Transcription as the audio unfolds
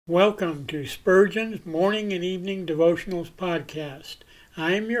Welcome to Spurgeon's Morning and Evening Devotionals Podcast.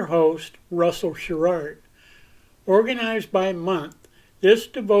 I am your host, Russell Sherrard. Organized by month, this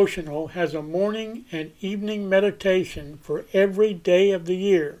devotional has a morning and evening meditation for every day of the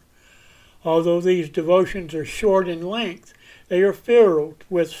year. Although these devotions are short in length, they are filled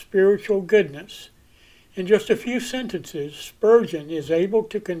with spiritual goodness. In just a few sentences, Spurgeon is able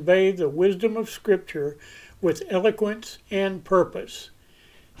to convey the wisdom of Scripture with eloquence and purpose.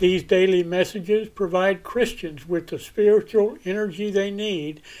 These daily messages provide Christians with the spiritual energy they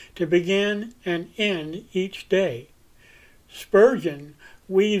need to begin and end each day. Spurgeon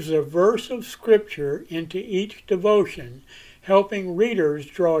weaves a verse of Scripture into each devotion, helping readers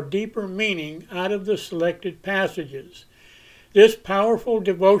draw deeper meaning out of the selected passages. This powerful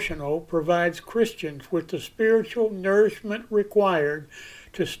devotional provides Christians with the spiritual nourishment required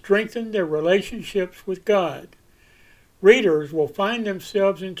to strengthen their relationships with God. Readers will find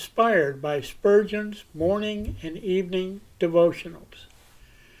themselves inspired by Spurgeon's morning and evening devotionals.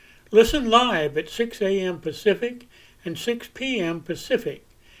 Listen live at 6 a.m. Pacific and 6 p.m. Pacific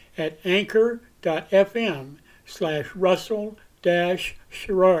at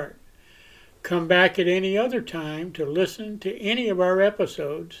anchor.fm/Russell-Sherrard. Come back at any other time to listen to any of our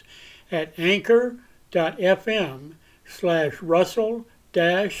episodes at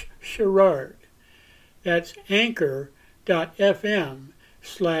anchor.fm/Russell-Sherrard. That's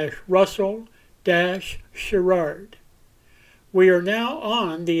anchor.fm/Russell-Sherrard. We are now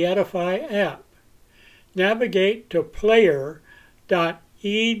on the Edify app. Navigate to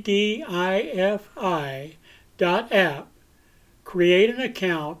player.edifi.app, create an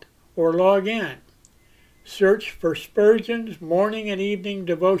account, or log in. Search for Spurgeon's Morning and Evening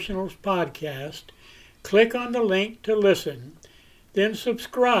Devotionals Podcast, click on the link to listen, then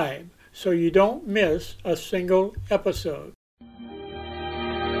subscribe so you don't miss a single episode.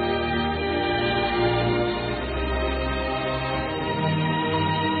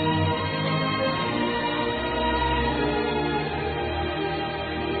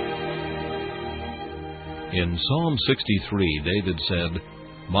 In Psalm 63, David said,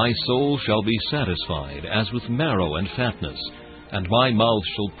 "My soul shall be satisfied as with marrow and fatness, and my mouth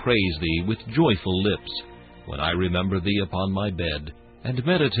shall praise thee with joyful lips, when I remember thee upon my bed, and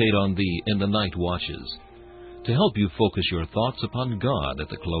meditate on thee in the night watches." To help you focus your thoughts upon God at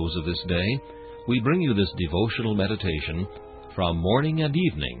the close of this day, we bring you this devotional meditation from Morning and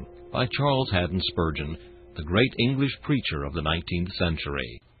Evening by Charles Haddon Spurgeon, the great English preacher of the 19th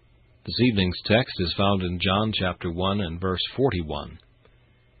century. This evening's text is found in John chapter 1 and verse 41.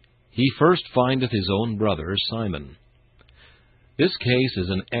 He first findeth his own brother Simon. This case is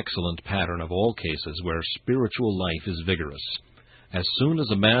an excellent pattern of all cases where spiritual life is vigorous. As soon as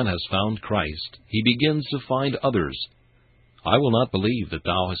a man has found Christ, he begins to find others. I will not believe that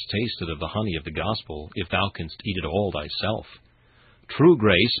thou hast tasted of the honey of the gospel, if thou canst eat it all thyself. True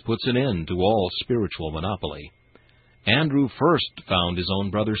grace puts an end to all spiritual monopoly. Andrew first found his own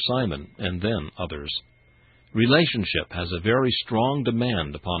brother Simon, and then others. Relationship has a very strong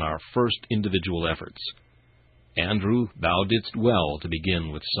demand upon our first individual efforts. Andrew, thou didst well to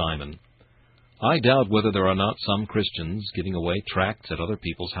begin with Simon. I doubt whether there are not some Christians giving away tracts at other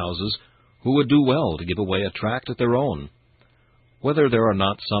people's houses who would do well to give away a tract at their own. Whether there are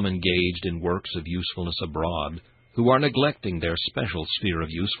not some engaged in works of usefulness abroad who are neglecting their special sphere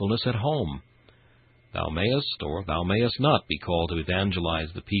of usefulness at home. Thou mayest or thou mayest not be called to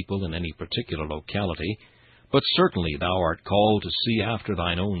evangelize the people in any particular locality, but certainly thou art called to see after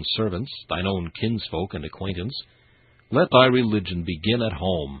thine own servants, thine own kinsfolk and acquaintance. Let thy religion begin at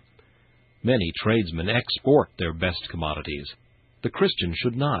home. Many tradesmen export their best commodities. The Christian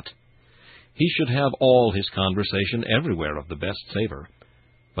should not. He should have all his conversation everywhere of the best savor,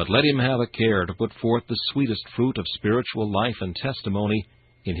 but let him have a care to put forth the sweetest fruit of spiritual life and testimony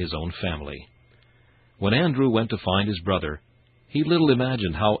in his own family. When Andrew went to find his brother, he little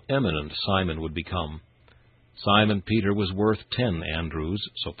imagined how eminent Simon would become. Simon Peter was worth 10 Andrews,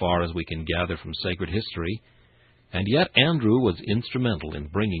 so far as we can gather from sacred history, and yet Andrew was instrumental in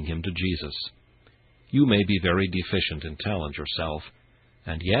bringing him to Jesus. You may be very deficient in talent yourself,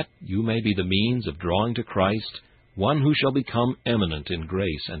 and yet you may be the means of drawing to Christ one who shall become eminent in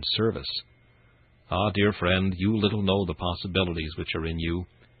grace and service. Ah, dear friend, you little know the possibilities which are in you.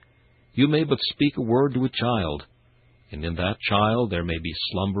 You may but speak a word to a child, and in that child there may be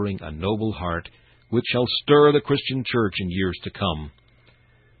slumbering a noble heart which shall stir the Christian church in years to come.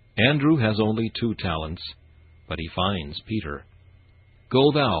 Andrew has only 2 talents, but he finds Peter.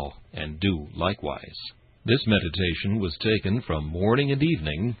 Go thou and do likewise. This meditation was taken from Morning and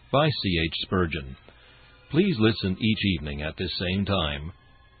Evening by C.H. Spurgeon. Please listen each evening at this same time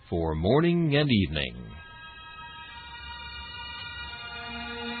for morning and evening.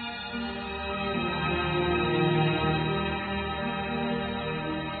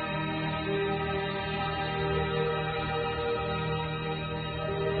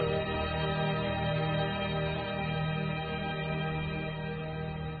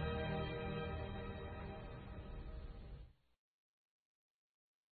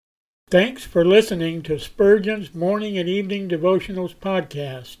 Thanks for listening to Spurgeon's Morning and Evening Devotionals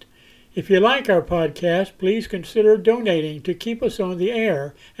podcast. If you like our podcast, please consider donating to keep us on the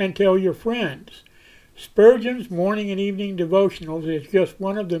air and tell your friends. Spurgeon's Morning and Evening Devotionals is just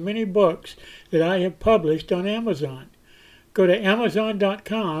one of the many books that I have published on Amazon. Go to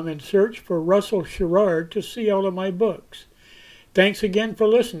Amazon.com and search for Russell Sherrard to see all of my books. Thanks again for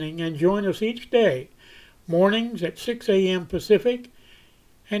listening, and join us each day, mornings at 6 a.m. Pacific,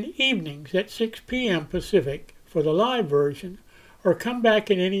 and evenings at 6 p.m. Pacific for the live version, or come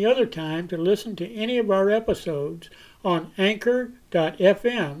back at any other time to listen to any of our episodes on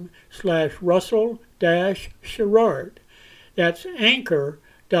anchor.fm/Russell-Sherrard. That's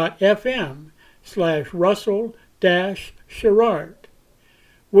anchor.fm/Russell-Sherrard.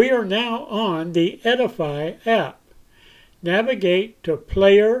 We are now on the Edify app. Navigate to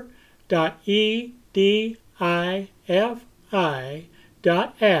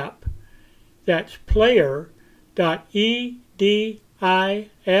player.edifi.app. That's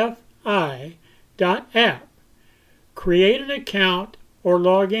player.edifi.app. Create an account or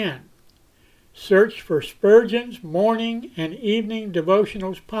log in. Search for Spurgeon's Morning and Evening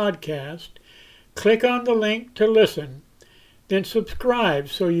Devotionals podcast. Click on the link to listen, then subscribe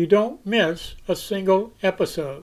so you don't miss a single episode.